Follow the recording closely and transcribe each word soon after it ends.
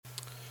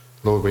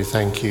Lord, we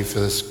thank you for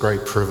this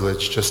great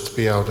privilege just to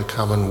be able to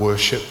come and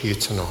worship you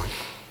tonight.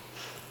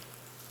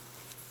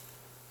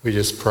 We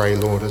just pray,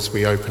 Lord, as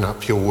we open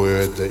up your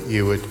word, that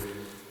you would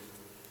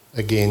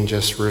again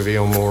just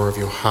reveal more of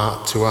your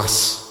heart to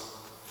us,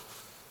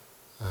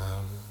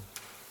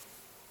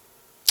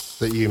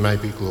 that you may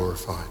be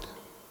glorified.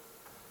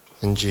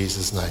 In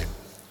Jesus' name,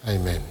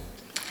 amen.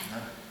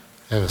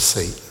 Have a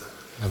seat.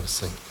 Have a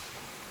seat.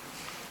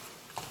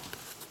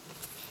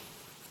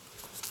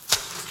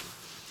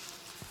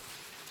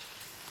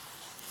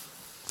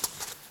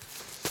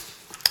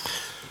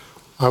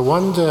 I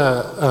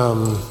wonder,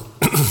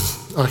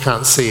 I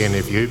can't see any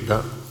of you,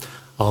 but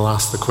I'll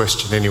ask the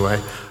question anyway.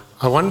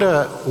 I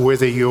wonder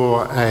whether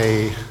you're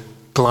a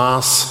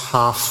glass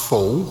half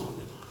full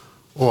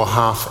or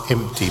half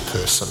empty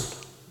person.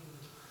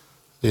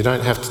 You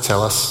don't have to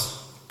tell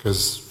us,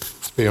 because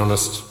to be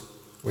honest,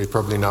 we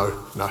probably know.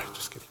 No,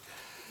 just kidding.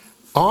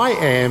 I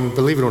am,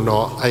 believe it or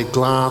not, a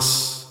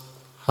glass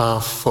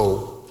half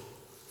full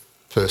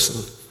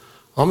person.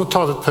 I'm the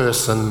type of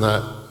person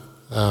that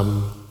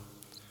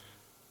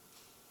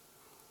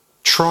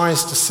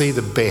tries to see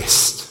the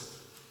best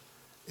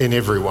in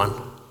everyone.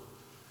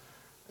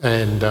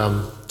 And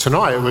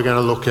tonight we're going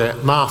to look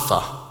at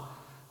Martha.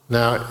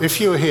 Now, if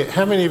you were here,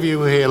 how many of you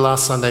were here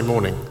last Sunday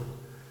morning?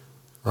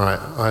 Right,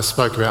 I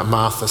spoke about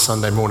Martha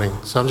Sunday morning,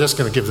 so I'm just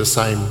going to give the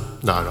same.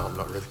 No, I'm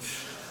not really.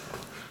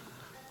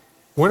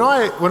 When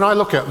I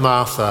look at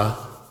Martha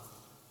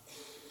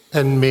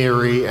and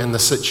Mary and the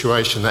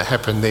situation that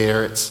happened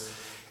there,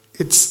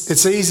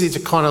 it's easy to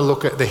kind of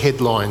look at the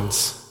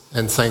headlines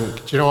and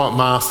think, do you know what,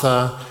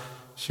 Martha,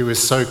 she was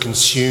so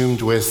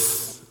consumed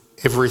with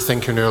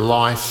everything in her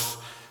life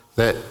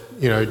that,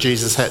 you know,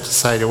 Jesus had to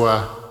say to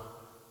her,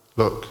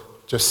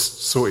 look,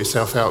 just sort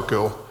yourself out,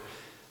 girl.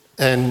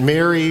 And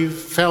Mary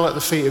fell at the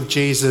feet of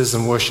Jesus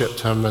and worshipped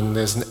him, and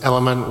there's an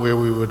element where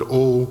we would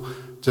all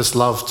just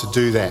love to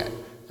do that,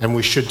 and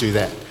we should do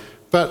that.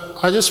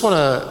 But I just want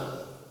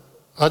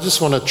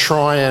to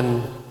try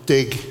and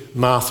dig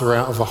Martha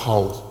out of a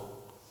hole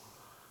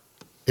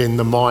in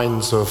the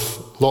minds of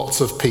lots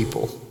of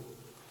people.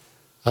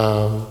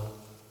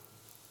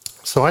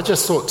 So I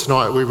just thought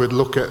tonight we would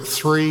look at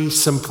 3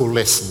 simple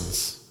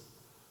lessons.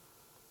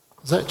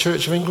 Is that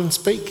Church of England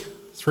speak?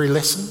 3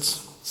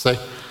 lessons? Say,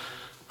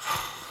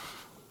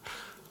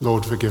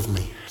 Lord, forgive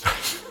me.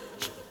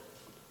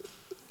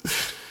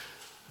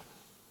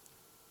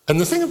 And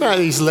the thing about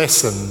these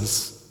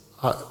lessons,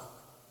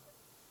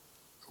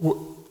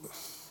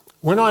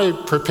 when I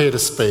prepare to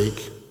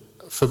speak,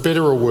 for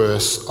better or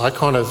worse, I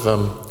kind of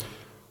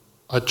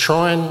I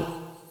try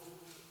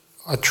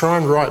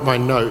and write my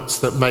notes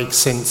that make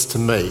sense to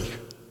me.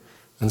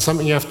 And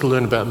something you have to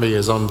learn about me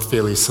is I'm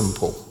fairly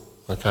simple.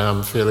 Okay,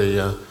 I'm fairly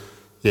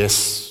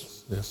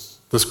yes.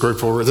 This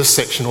group or this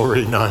section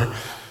already know.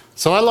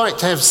 So I like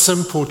to have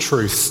simple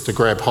truths to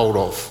grab hold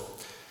of.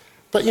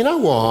 But you know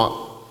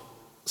what?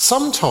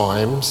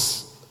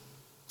 Sometimes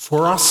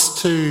for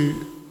us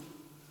to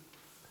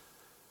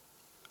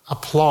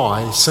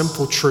apply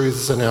simple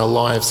truths in our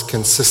lives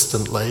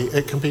consistently,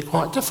 it can be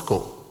quite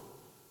difficult.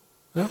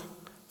 Yeah?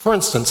 For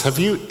instance, have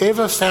you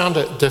ever found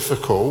it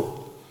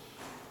difficult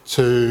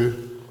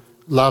to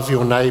love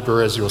your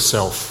neighbour as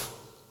yourself?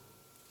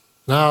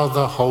 Now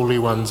the holy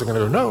ones are going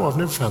to go, no, I've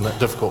never found that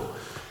difficult.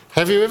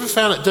 Have you ever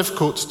found it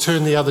difficult to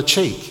turn the other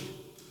cheek?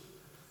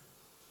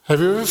 Have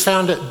you ever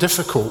found it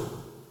difficult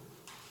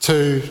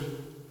to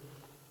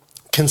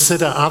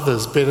consider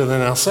others better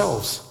than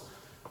ourselves?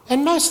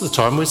 And most of the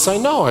time we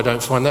say, no, I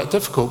don't find that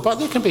difficult. But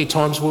there can be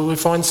times where we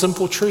find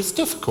simple truths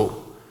difficult.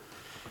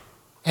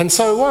 And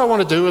so what I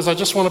want to do is I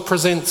just want to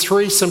present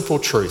 3 simple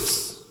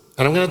truths.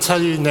 And I'm going to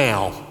tell you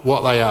now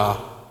what they are.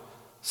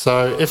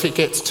 So if it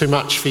gets too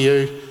much for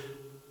you,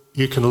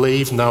 you can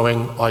leave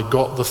knowing I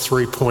got the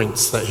 3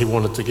 points that he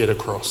wanted to get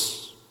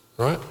across.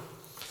 Right?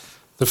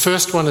 The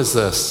first one is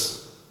this.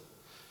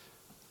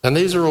 And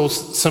these are all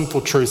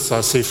simple truths I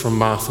see from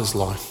Martha's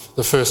life.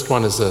 The first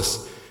one is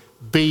this.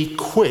 Be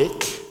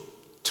quick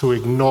to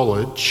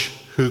acknowledge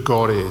who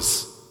God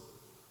is.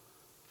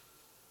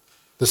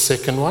 The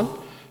second one,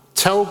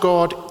 tell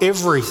God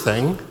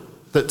everything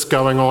that's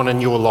going on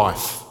in your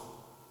life.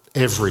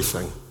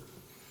 Everything.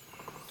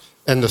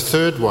 And the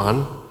third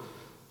one,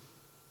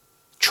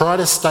 try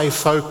to stay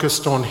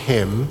focused on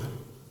him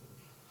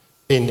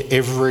in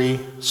every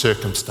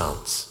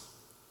circumstance.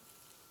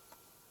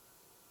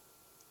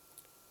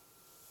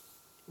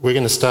 We're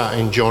going to start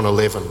in John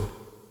 11.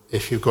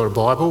 If you've got a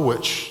Bible,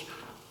 which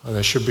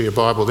there should be a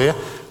Bible there,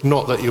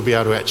 not that you'll be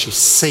able to actually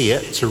see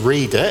it, to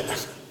read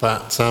it,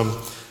 but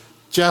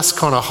just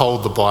kind of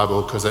hold the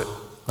Bible because it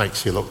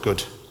makes you look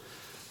good.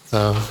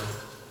 We're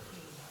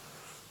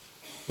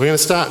going to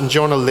start in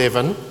John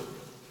 11,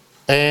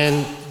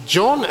 and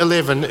John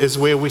 11 is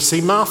where we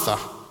see Martha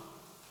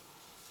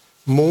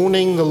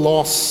mourning the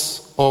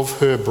loss of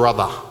her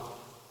brother,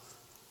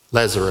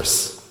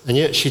 Lazarus. And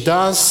yet she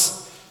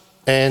does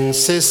and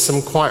says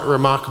some quite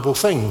remarkable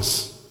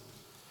things.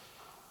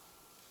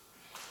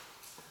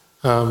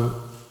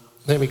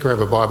 Let me grab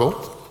a Bible.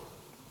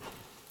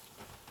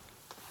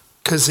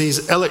 because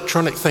these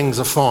electronic things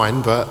are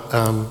fine, but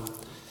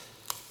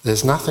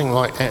there's nothing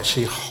like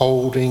actually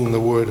holding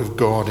the Word of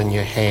God in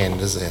your hand,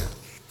 is there?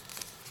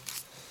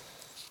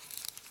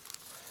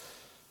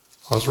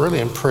 I was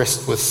really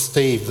impressed with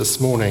Steve this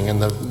morning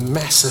and the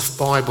massive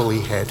Bible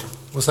he had.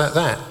 Was that?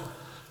 I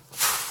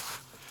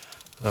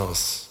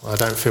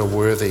don't feel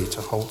worthy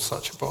to hold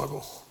such a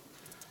Bible.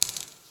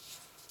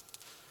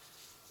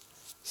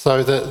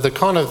 So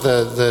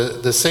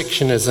the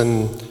section is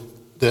in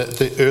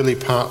the early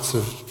parts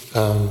of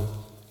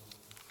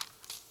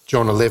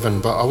John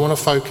 11, but I want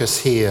to focus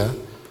here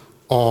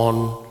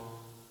on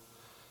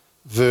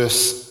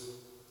verse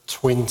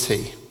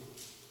 20.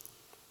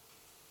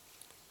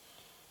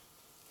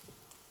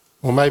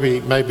 Or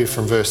maybe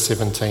from verse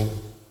 17.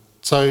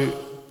 So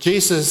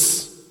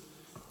Jesus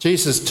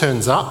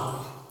turns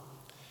up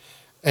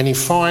and he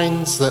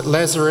finds that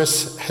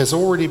Lazarus has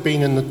already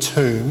been in the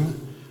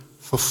tomb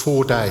for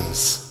 4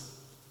 days.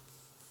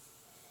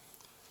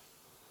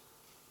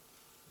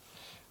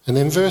 And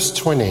then verse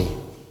 20.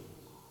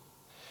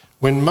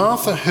 When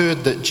Martha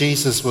heard that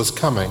Jesus was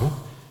coming,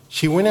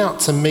 she went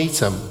out to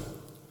meet him,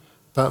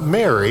 but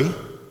Mary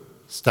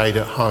stayed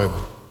at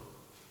home.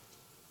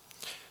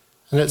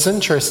 And it's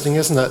interesting,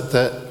 isn't it,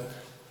 that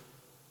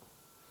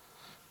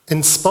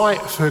in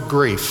spite of her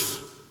grief,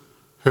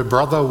 her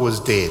brother was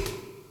dead.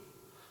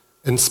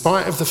 In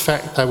spite of the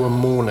fact they were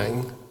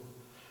mourning,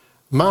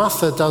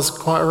 Martha does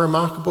quite a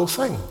remarkable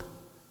thing.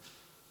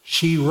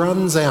 She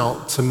runs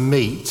out to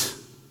meet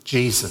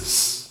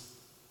Jesus.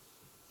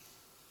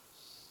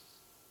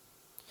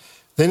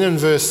 Then in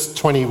verse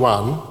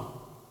 21,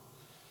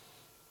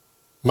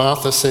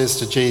 Martha says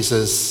to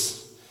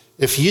Jesus,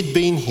 "If you'd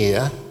been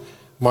here,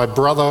 my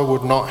brother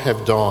would not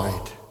have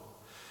died."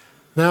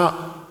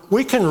 Now,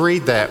 we can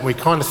read that and we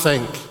kind of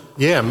think,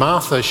 yeah,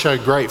 Martha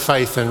showed great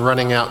faith in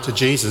running out to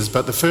Jesus,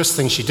 but the first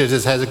thing she did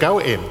is had a go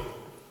at him.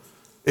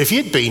 If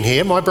you'd been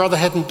here, my brother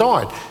hadn't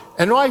died.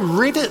 And I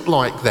read it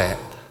like that.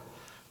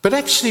 But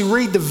actually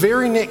read the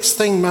very next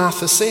thing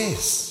Martha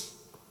says.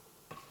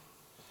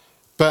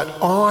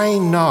 "But I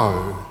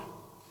know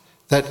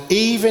that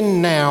even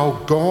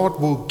now God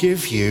will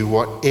give you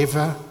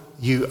whatever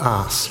you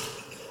ask."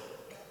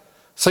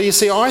 So you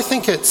see, I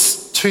think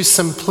it's too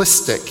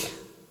simplistic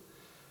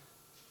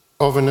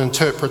of an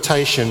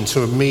interpretation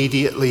to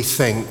immediately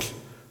think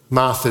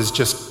Martha's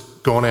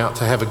just gone out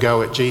to have a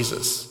go at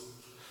Jesus.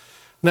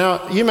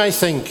 Now, you may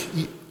think,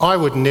 I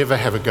would never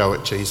have a go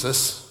at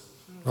Jesus,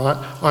 right?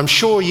 I'm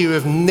sure you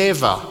have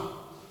never,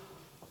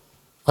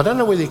 I don't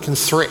know whether you can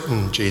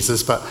threaten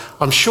Jesus, but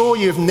I'm sure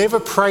you've never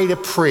prayed a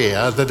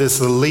prayer that is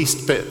the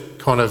least bit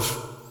kind of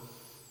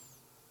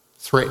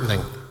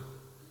threatening.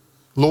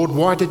 Lord,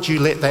 why did you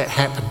let that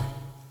happen?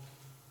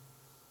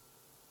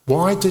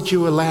 Why did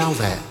you allow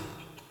that?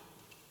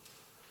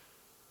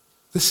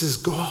 This is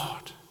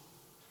God.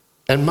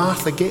 And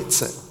Martha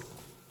gets it.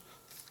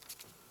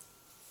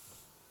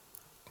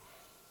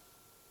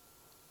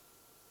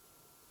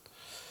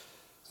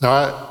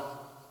 Now,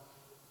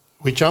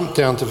 we jump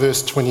down to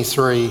verse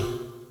 23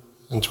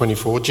 and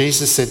 24.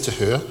 Jesus said to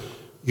her,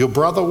 "Your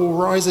brother will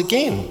rise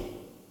again."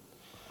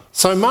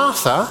 So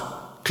Martha,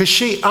 because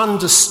she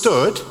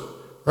understood,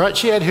 right,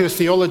 she had her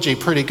theology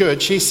pretty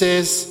good, she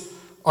says,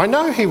 "I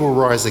know he will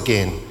rise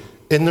again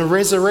in the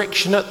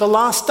resurrection at the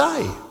last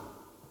day."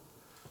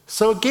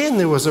 So again,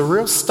 there was a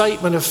real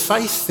statement of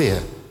faith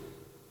there.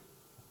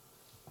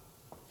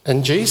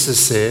 And Jesus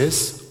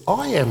says,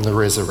 "I am the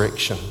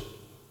resurrection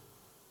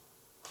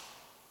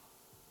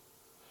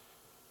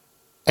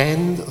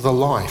and the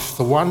life.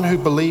 The one who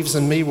believes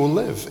in me will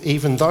live,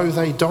 even though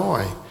they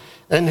die.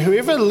 And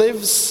whoever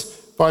lives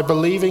by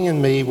believing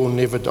in me will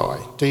never die."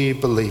 Do you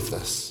believe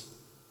this?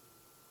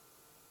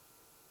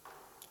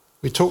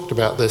 We talked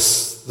about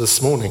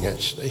this morning,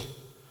 actually.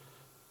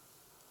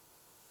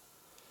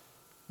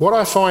 What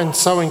I find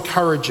so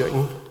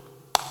encouraging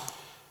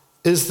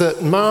is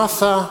that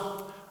Martha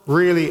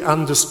really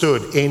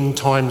understood end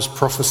times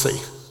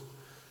prophecy.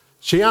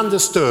 She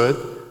understood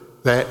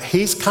that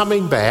he's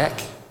coming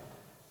back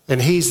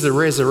and he's the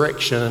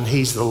resurrection and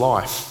he's the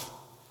life.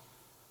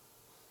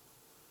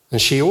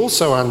 And she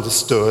also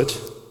understood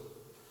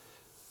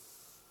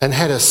and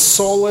had a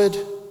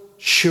solid,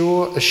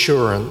 sure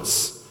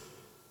assurance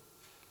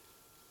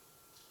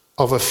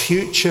of a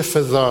future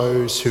for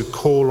those who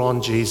call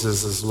on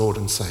Jesus as Lord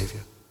and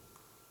Saviour.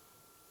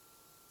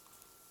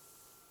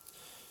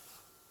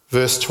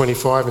 Verse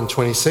 25 and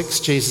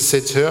 26, Jesus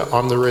said to her,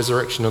 "I'm the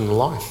resurrection and the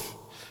life."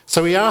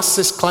 So he asked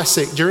this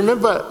classic, do you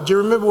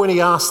remember when he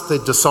asked the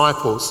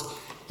disciples,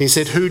 he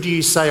said, "Who do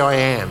you say I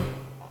am?"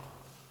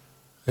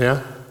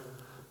 Yeah?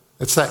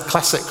 It's that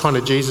classic kind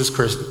of Jesus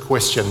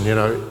question,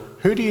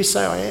 who do you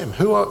say I am?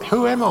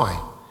 Who am I?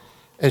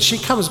 And she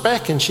comes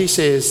back and she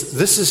says,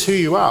 "This is who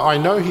you are. I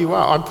know who you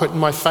are. I'm putting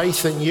my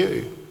faith in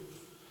you."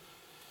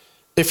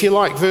 If you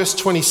like, verse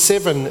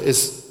 27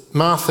 is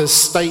Martha's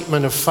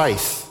statement of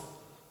faith.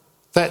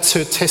 That's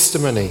her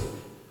testimony.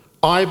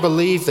 "I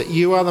believe that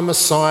you are the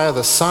Messiah,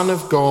 the Son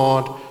of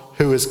God,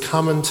 who has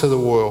come into the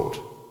world."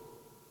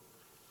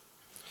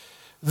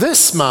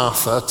 This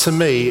Martha, to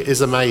me,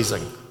 is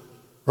amazing.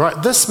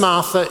 Right? This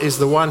Martha is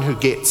the one who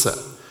gets it.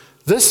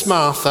 This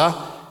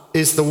Martha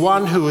is the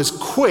one who is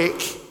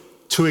quick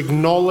to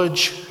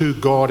acknowledge who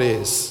God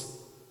is.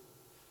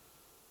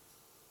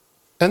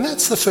 And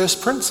that's the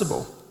first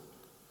principle.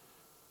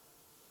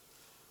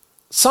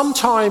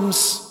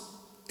 Sometimes,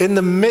 in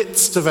the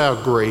midst of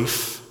our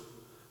grief,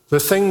 the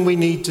thing we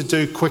need to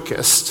do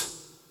quickest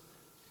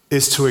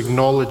is to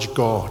acknowledge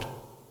God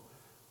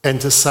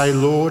and to say,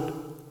 Lord,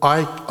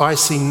 I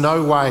see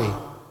no way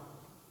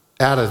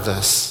out of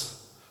this.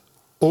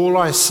 All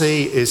I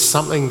see is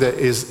something that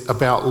is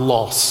about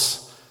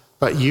loss,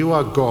 but you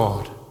are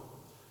God,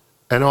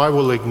 and I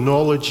will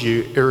acknowledge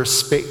you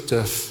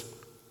irrespective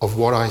of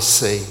what I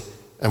see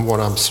and what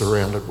I'm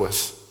surrounded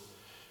with.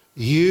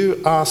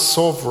 You are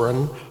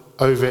sovereign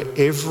over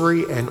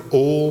every and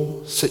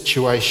all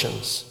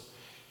situations,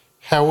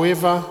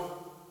 however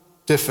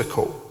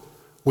difficult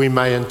we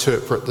may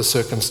interpret the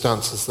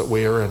circumstances that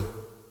we are in.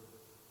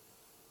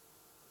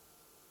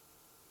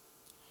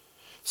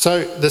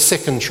 So the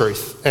second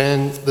truth,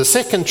 and the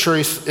second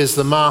truth is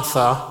the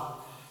Martha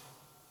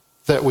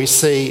that we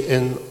see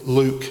in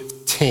Luke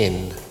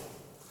 10.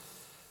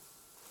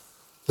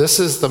 This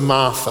is the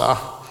Martha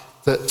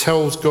that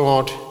tells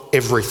God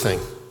everything.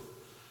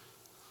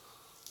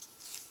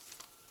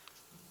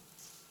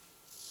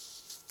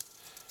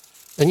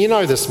 And you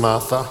know this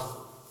Martha.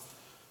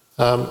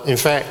 In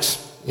fact,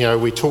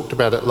 we talked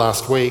about it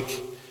last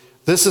week.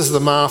 This is the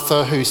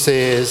Martha who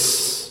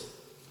says,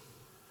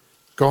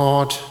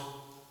 God,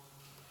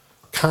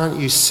 can't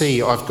you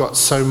see I've got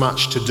so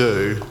much to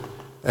do,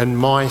 and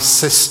my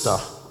sister,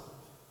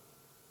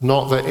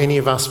 not that any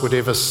of us would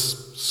ever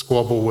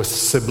squabble with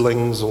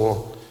siblings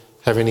or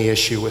have any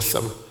issue with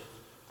them,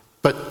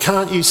 but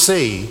can't you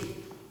see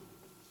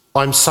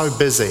I'm so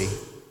busy,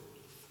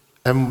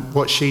 and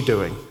what's she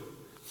doing?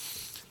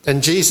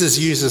 And Jesus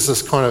uses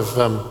this kind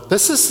of,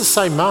 this is the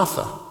same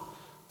Martha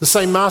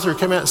who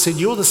came out and said,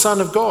 you're the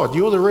Son of God,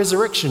 you're the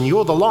resurrection,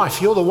 you're the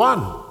life, you're the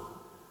one.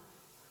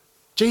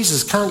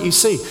 Jesus, can't you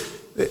see?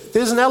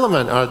 There's an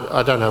element,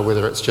 I don't know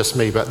whether it's just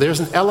me, but there's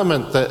an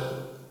element that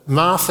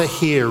Martha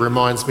here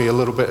reminds me a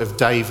little bit of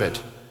David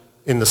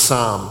in the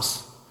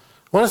Psalms.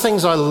 One of the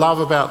things I love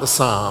about the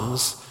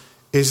Psalms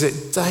is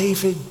that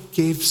David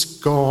gives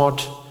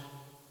God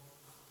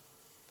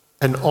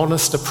an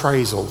honest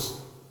appraisal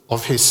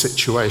of his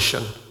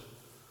situation.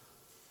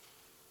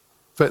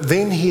 But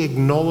then he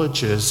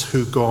acknowledges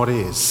who God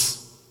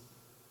is.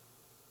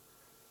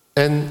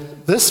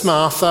 And this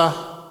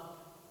Martha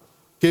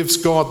gives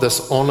God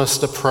this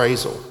honest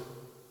appraisal.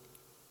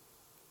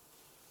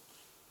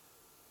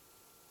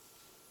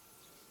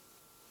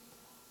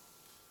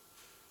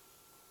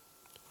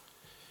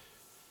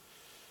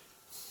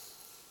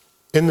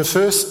 In the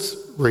first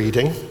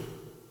reading,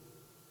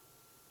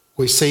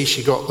 we see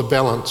she got the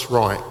balance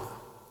right.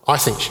 I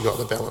think she got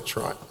the balance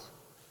right.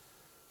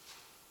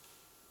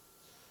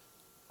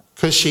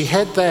 Because she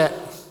had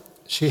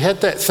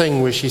that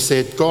thing where she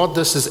said, God,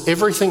 this is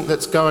everything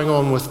that's going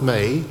on with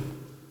me,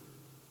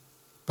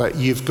 but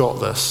you've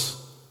got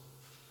this.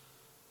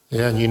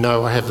 Yeah, and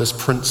I have this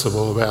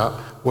principle about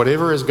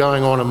whatever is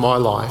going on in my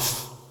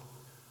life,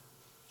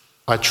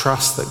 I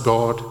trust that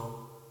God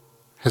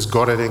has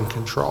got it in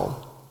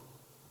control.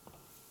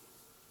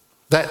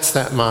 That's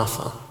that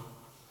Martha.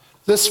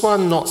 This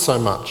one, not so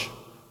much.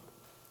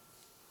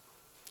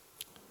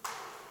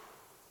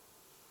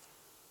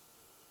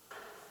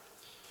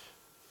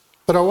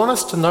 But I want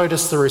us to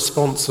notice the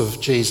response of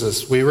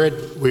Jesus.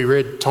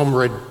 Tom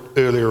read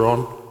earlier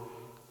on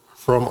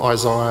from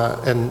Isaiah,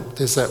 and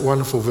there's that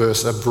wonderful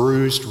verse, a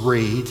bruised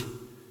reed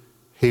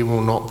he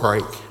will not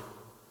break.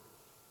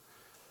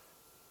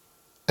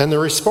 And the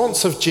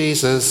response of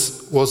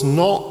Jesus was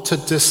not to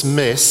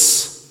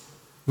dismiss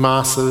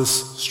Martha's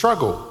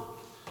struggle.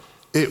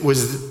 It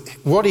was,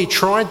 what he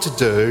tried to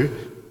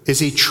do is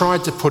he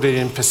tried to put it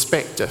in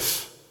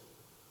perspective.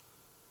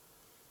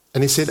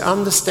 And he said,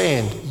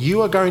 understand,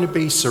 you are going to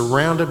be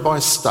surrounded by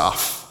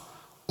stuff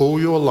all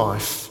your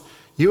life.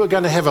 You are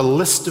going to have a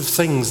list of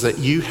things that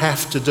you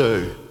have to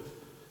do.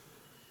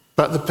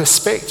 But the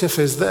perspective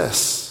is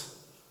this.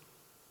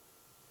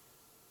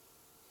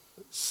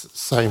 It's the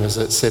same as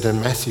it said in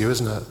Matthew,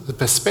 isn't it? The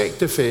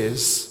perspective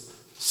is,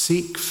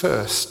 seek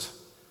first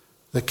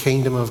the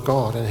kingdom of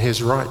God and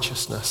his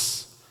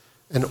righteousness,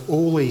 and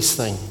all these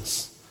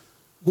things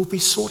will be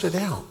sorted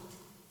out.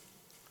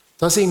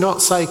 Does he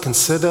not say,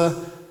 consider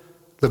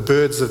the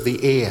birds of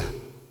the air?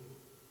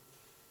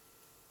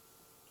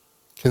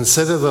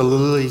 Consider the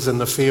lilies in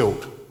the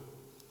field.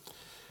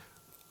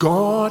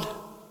 God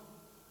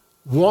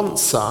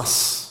wants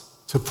us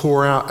to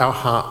pour out our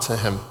heart to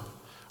him.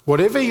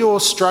 Whatever your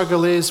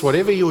struggle is,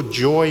 whatever your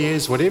joy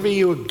is, whatever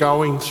you are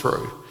going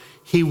through,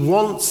 he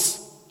wants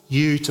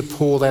you to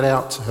pour that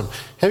out to him.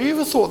 Have you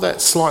ever thought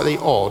that's slightly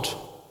odd?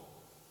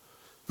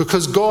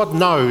 Because God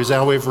knows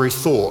our every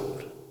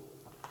thought.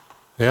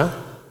 Yeah?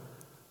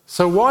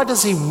 So why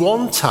does he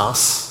want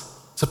us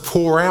to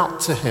pour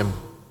out to him?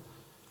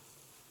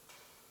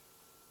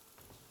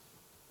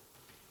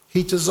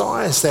 He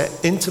desires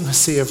that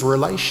intimacy of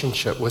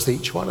relationship with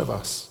each one of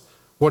us,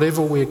 whatever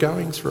we're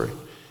going through.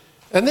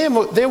 And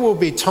there will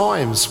be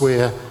times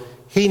where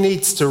he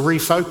needs to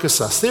refocus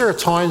us. There are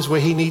times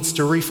where he needs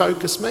to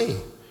refocus me,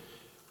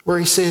 where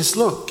he says,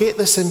 look, get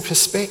this in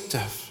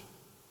perspective.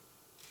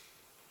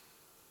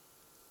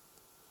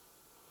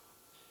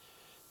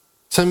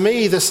 To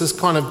me, this is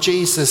kind of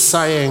Jesus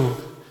saying,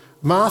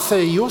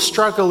 Martha, your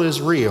struggle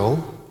is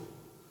real,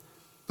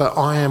 but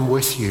I am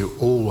with you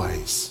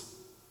always.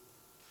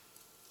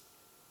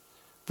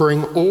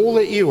 Bring all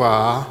that you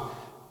are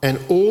and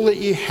all that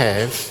you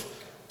have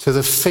to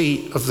the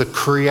feet of the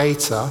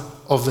Creator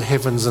of the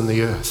heavens and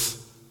the earth.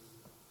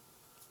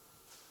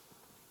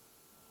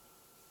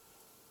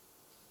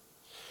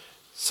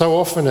 So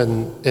often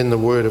in the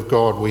Word of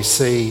God we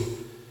see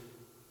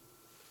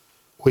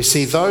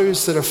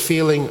those that are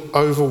feeling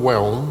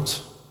overwhelmed.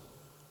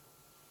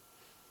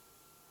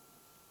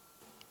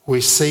 We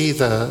see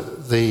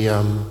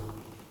them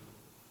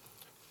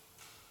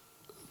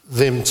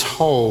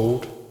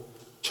told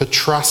to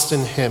trust in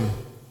him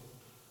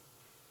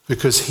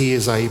because he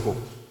is able.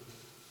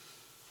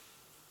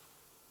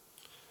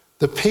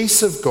 The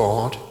peace of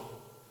God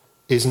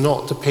is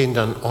not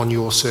dependent on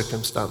your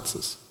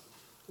circumstances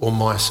or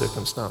my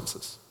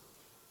circumstances.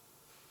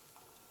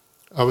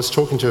 I was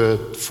talking to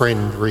a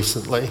friend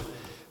recently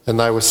and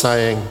they were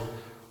saying,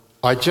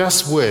 I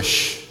just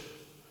wish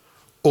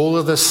all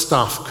of this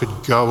stuff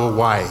could go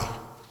away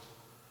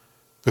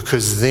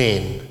because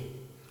then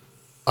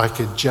I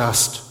could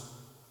just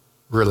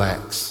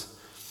relax.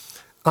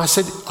 I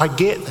said, I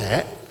get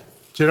that.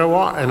 Do you know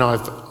what? And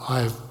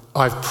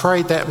I've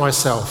prayed that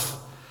myself.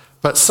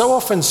 But so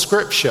often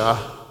Scripture,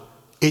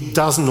 it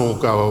doesn't all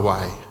go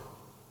away.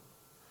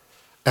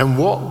 And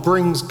what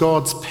brings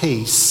God's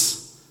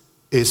peace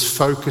is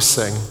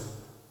focusing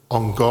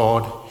on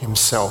God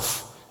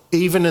himself,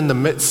 even in the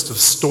midst of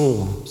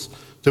storms.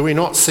 Do we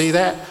not see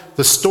that?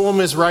 The storm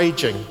is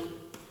raging.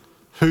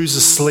 Who's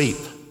asleep?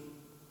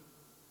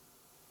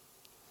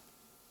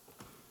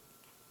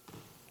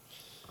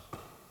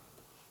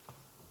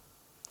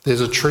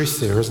 There's a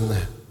truth there, isn't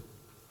there?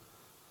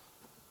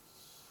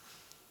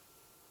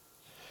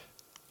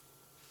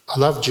 I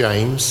love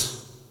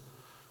James,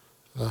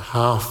 the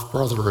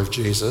half-brother of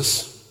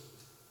Jesus.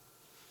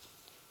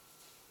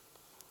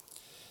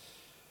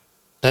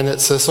 And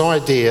it's this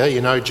idea, you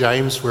know,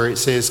 James, where it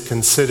says,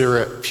 consider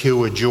it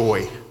pure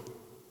joy.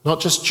 Not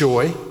just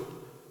joy,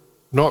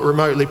 not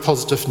remotely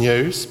positive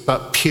news,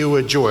 but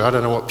pure joy. I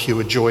don't know what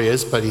pure joy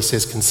is, but he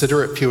says,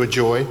 consider it pure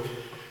joy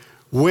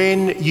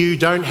when you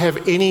don't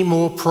have any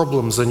more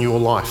problems in your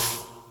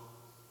life.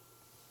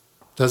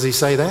 Does he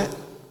say that?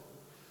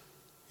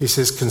 He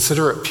says,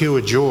 consider it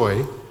pure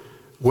joy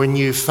when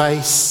you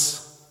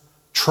face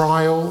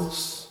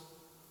trials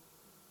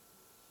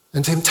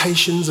and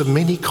temptations of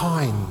many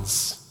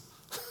kinds.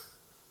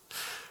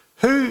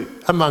 Who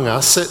among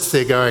us sits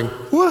there going,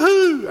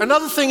 woohoo,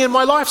 another thing in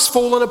my life's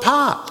fallen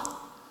apart?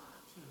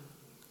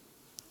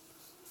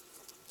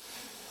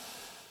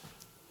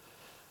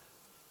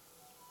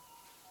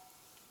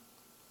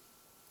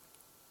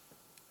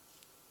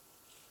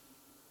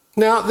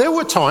 Now, there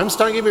were times,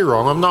 don't get me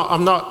wrong,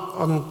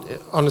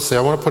 honestly,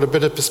 I want to put a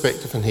bit of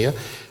perspective in here.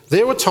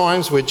 There were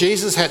times where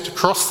Jesus had to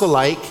cross the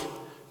lake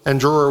and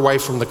draw away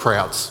from the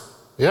crowds.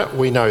 Yeah,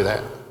 we know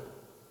that.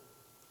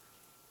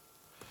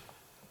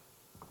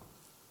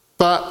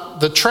 But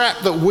the trap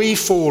that we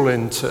fall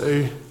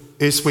into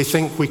is we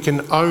think we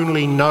can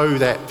only know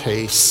that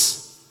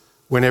peace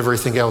when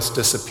everything else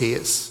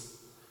disappears.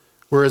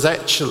 Whereas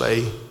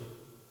actually,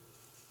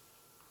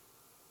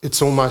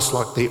 it's almost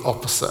like the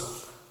opposite.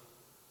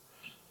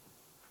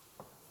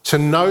 To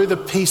know the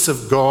peace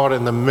of God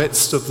in the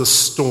midst of the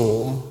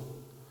storm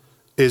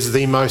is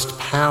the most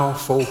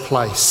powerful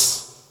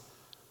place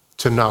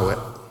to know it.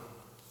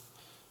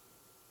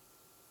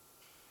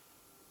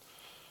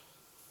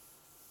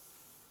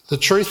 The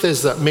truth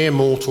is that mere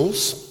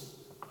mortals,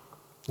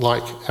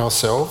 like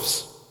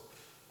ourselves,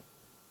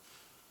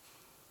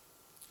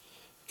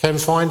 can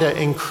find it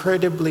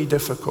incredibly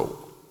difficult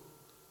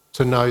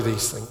to know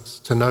these things,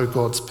 to know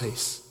God's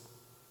peace.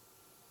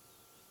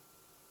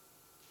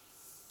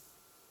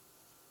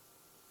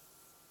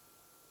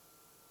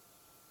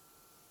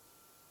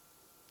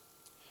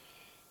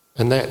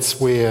 And that's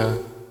where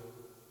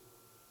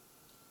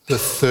the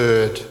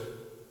third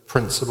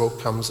principle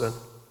comes in.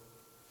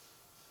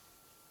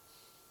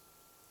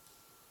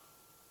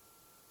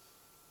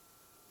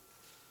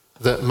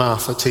 That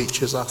Martha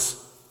teaches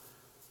us.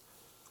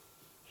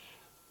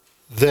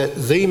 That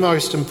the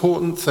most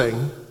important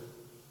thing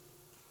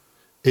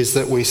is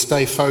that we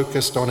stay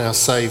focused on our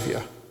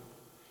Saviour,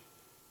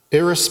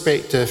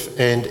 irrespective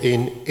and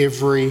in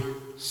every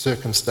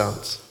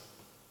circumstance.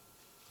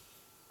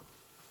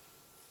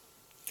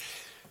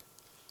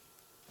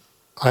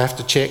 I have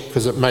to check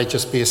because it may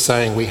just be a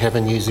saying we have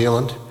in New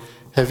Zealand.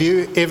 Have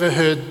you ever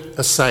heard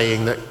a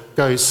saying that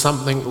goes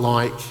something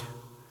like,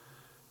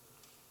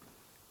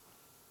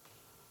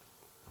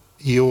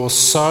 you're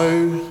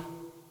so...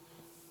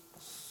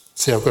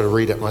 See, I've got to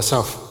read it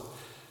myself.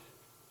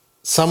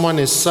 someone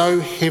is so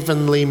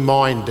heavenly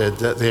minded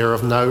that they're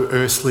of no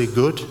earthly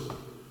good.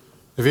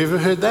 Have you ever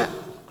heard that?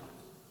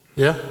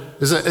 Yeah?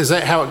 Is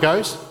that how it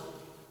goes?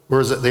 Or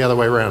is it the other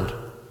way around?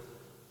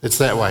 It's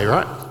that way,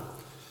 right?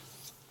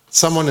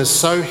 Someone is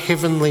so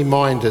heavenly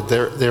minded,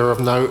 they're of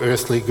no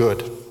earthly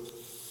good.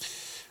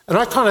 And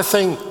I kind of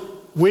think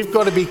we've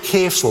got to be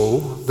careful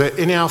that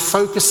in our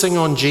focusing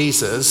on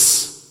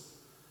Jesus,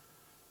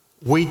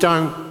 we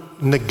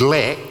don't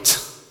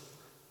neglect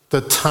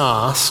the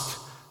task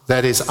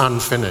that is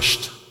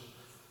unfinished.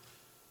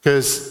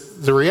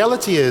 Because the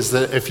reality is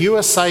that if you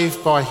are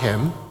saved by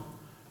him,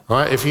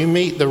 right, if you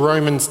meet the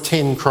Romans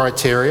 10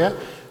 criteria,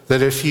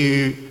 that if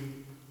you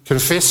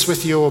confess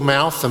with your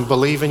mouth and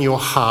believe in your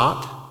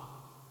heart,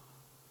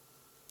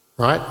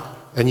 right,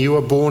 and you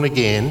are born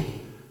again,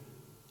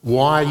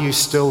 why are you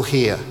still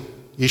here?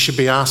 You should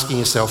be asking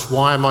yourself,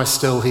 why am I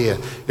still here?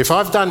 If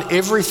I've done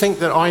everything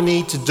that I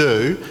need to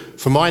do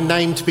for my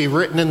name to be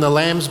written in the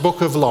Lamb's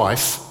Book of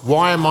Life,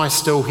 why am I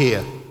still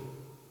here?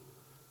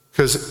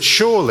 Because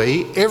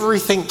surely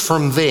everything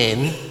from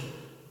then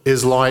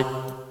is like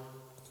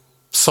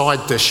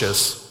side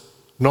dishes,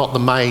 not the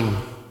main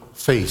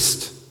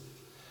feast.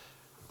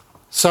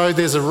 So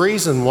there's a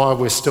reason why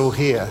we're still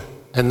here,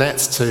 and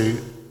that's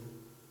to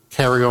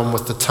carry on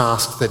with the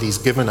task that he's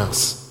given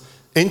us,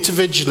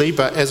 individually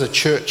but as a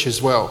church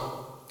as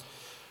well.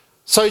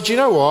 So do you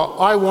know what?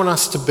 I want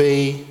us to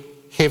be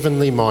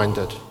heavenly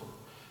minded.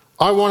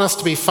 I want us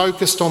to be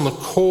focused on the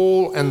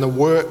call and the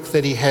work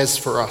that he has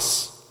for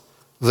us,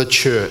 the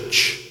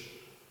church.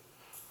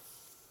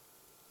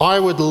 I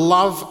would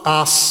love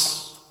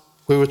us,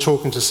 we were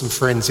talking to some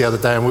friends the other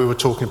day and we were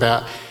talking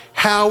about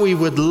how we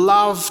would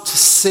love to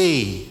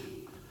see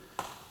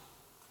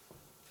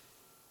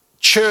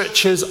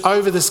churches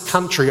over this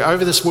country,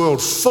 over this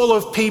world, full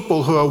of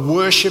people who are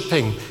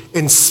worshipping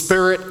in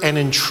spirit and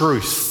in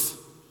truth,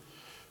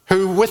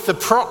 who with the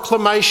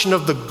proclamation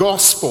of the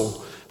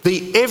gospel,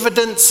 the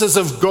evidences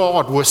of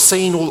God were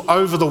seen all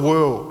over the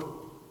world,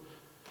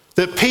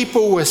 that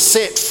people were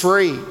set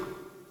free,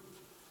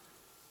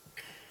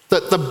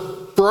 that the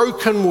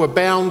broken were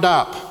bound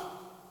up,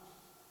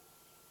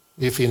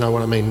 if you know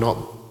what I mean, not,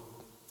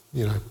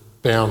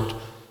 bound.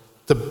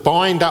 To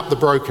bind up the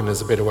broken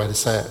is a better way to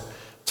say it.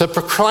 To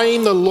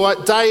proclaim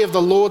the day of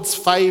the Lord's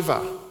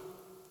favour.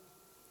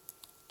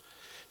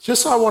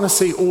 Just I want to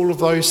see all of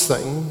those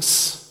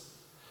things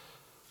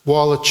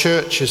while the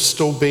church is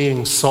still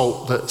being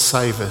salt that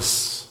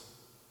savours.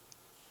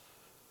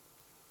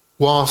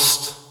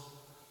 Whilst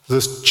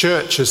the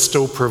church is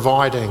still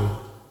providing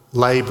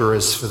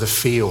labourers for the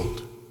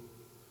field.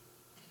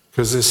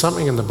 Because there's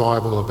something in the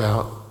Bible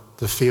about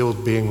the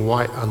field being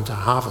white unto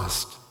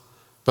harvest,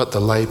 but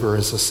the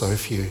labourers are so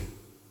few.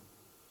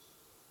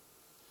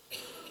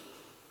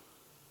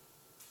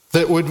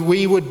 That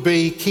we would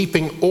be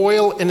keeping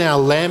oil in our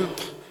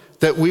lamp,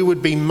 that we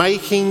would be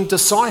making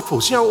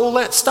disciples. All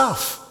that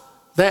stuff,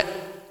 that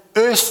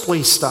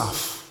earthly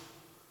stuff.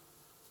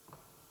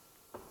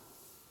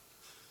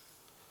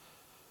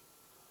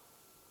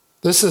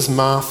 This is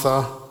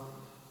Martha,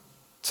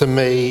 to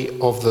me,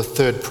 of the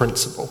third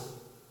principle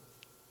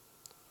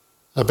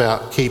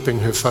about keeping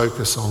her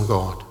focus on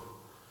God.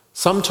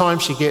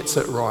 Sometimes she gets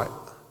it right.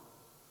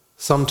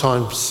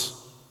 Sometimes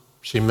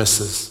she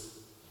misses.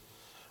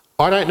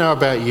 I don't know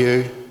about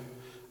you,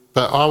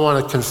 but I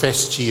want to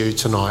confess to you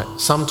tonight,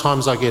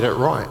 sometimes I get it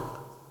right,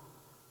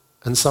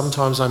 and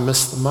sometimes I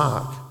miss the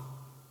mark.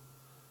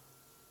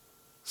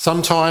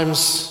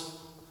 Sometimes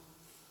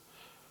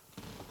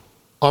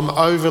I'm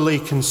overly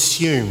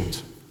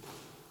consumed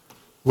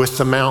with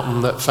the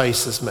mountain that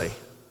faces me,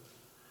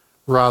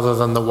 rather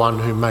than the one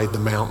who made the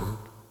mountain.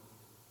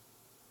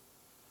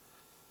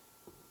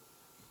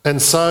 And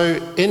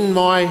so in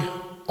my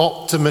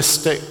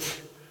optimistic,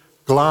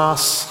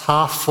 glass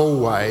half full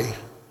way,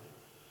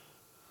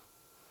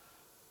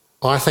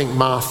 I think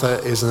Martha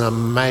is an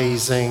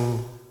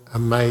amazing,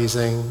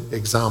 amazing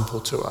example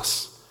to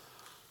us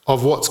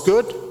of what's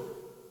good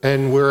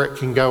and where it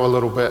can go a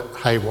little bit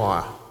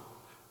haywire.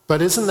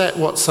 But isn't that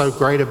what's so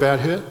great about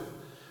her?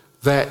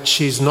 That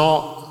she's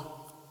not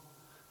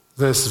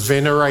this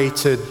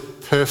venerated,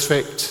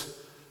 perfect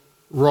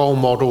role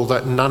model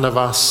that none of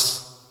us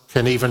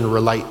can even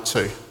relate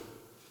to.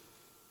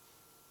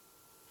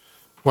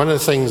 One of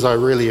the things I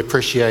really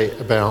appreciate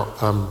about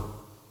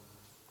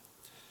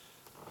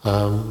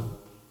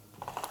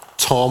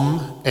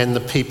Tom and the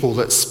people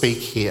that speak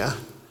here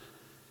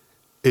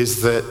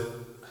is that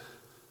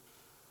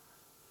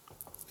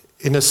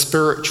in a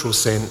spiritual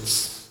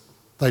sense,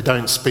 they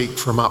don't speak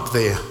from up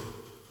there.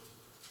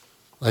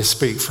 They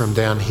speak from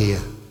down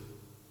here.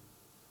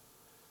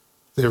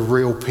 They're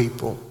real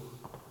people.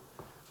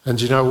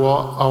 And you know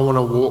what? I want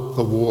to walk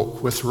the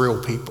walk with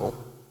real people.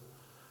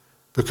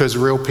 Because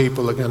real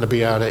people are going to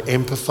be able to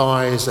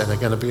empathise and are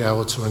going to be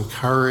able to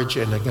encourage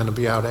and are going to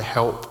be able to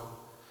help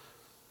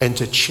and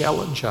to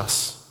challenge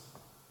us.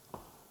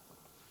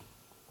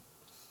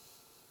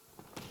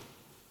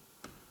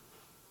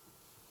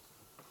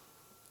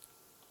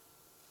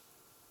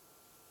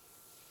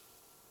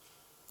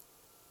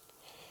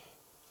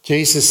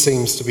 Jesus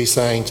seems to be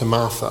saying to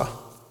Martha,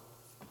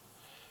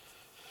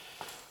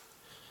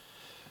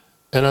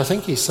 and I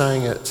think he's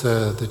saying it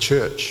to the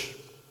church,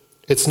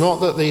 it's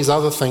not that these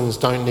other things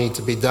don't need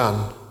to be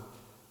done.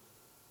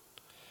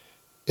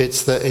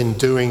 It's that in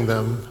doing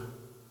them,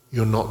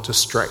 you're not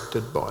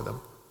distracted by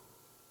them.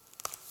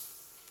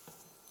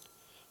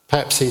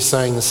 Perhaps he's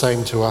saying the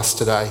same to us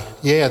today.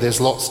 Yeah,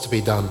 there's lots to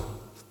be done.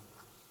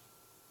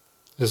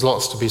 There's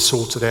lots to be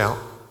sorted out.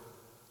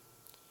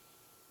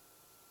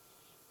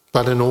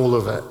 But in all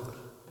of it,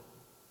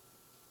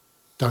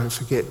 don't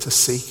forget to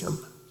seek him.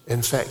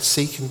 In fact,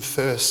 seek him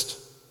first.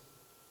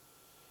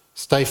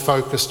 Stay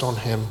focused on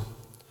him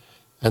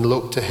and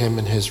look to him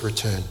in his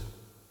return.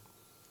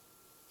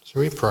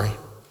 Shall we pray?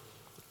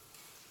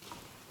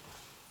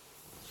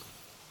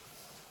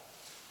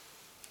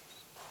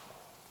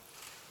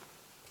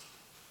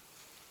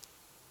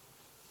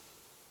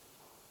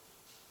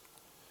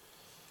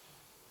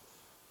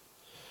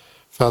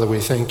 Father, we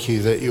thank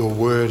you that your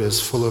word is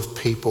full of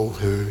people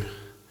who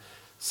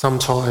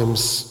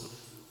sometimes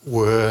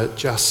were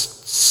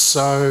just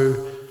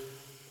so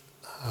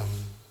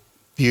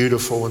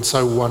beautiful and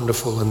so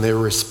wonderful in their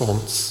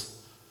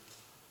response.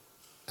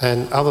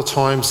 And other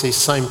times these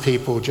same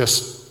people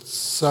just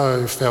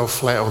so fell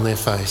flat on their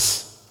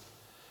face.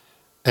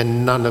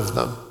 And none of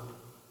them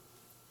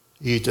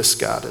you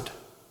discarded.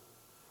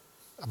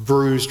 A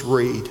bruised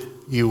reed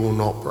you will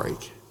not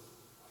break.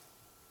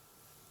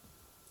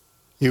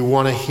 You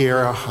want to hear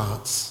our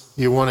hearts.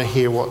 You want to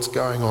hear what's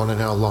going on in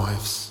our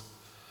lives.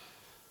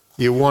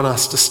 You want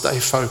us to stay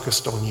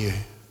focused on you.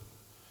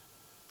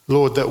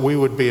 Lord, that we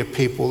would be a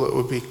people that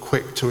would be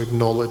quick to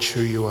acknowledge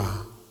who you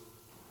are.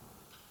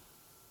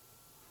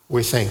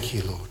 We thank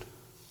you, Lord.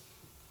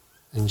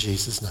 In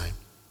Jesus' name,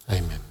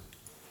 amen.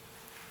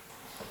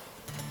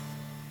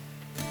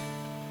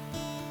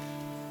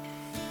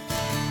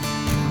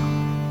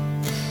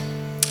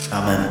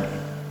 Amen.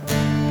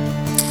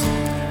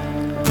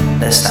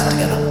 Let's stand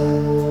together.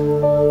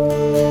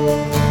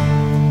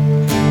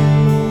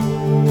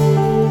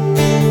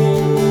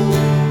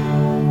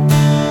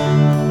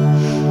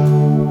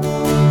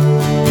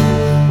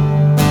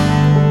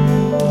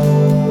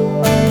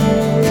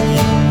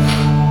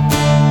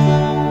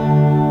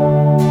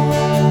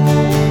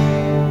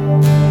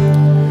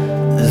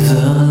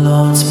 The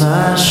Lord's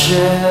my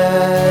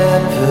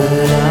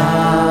shepherd,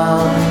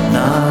 I'll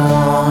not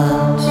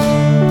want.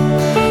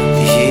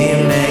 He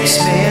makes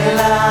me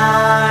lie.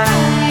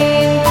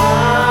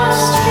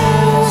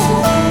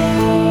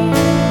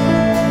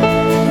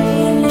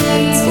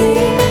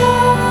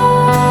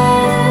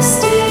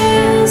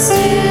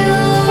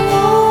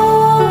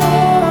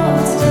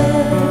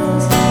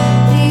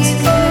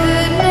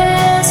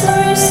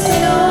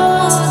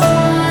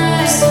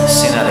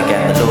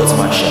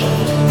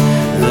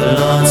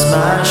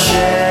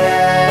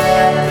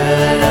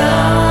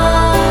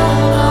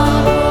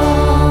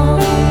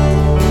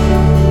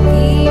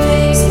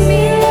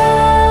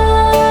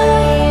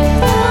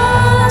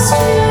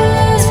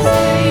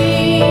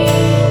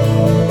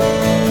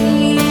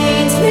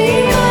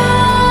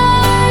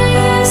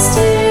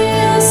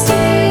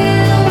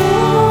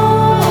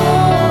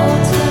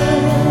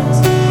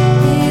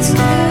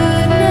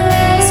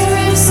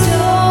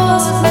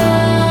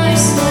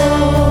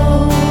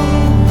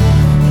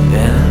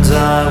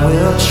 I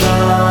will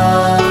try.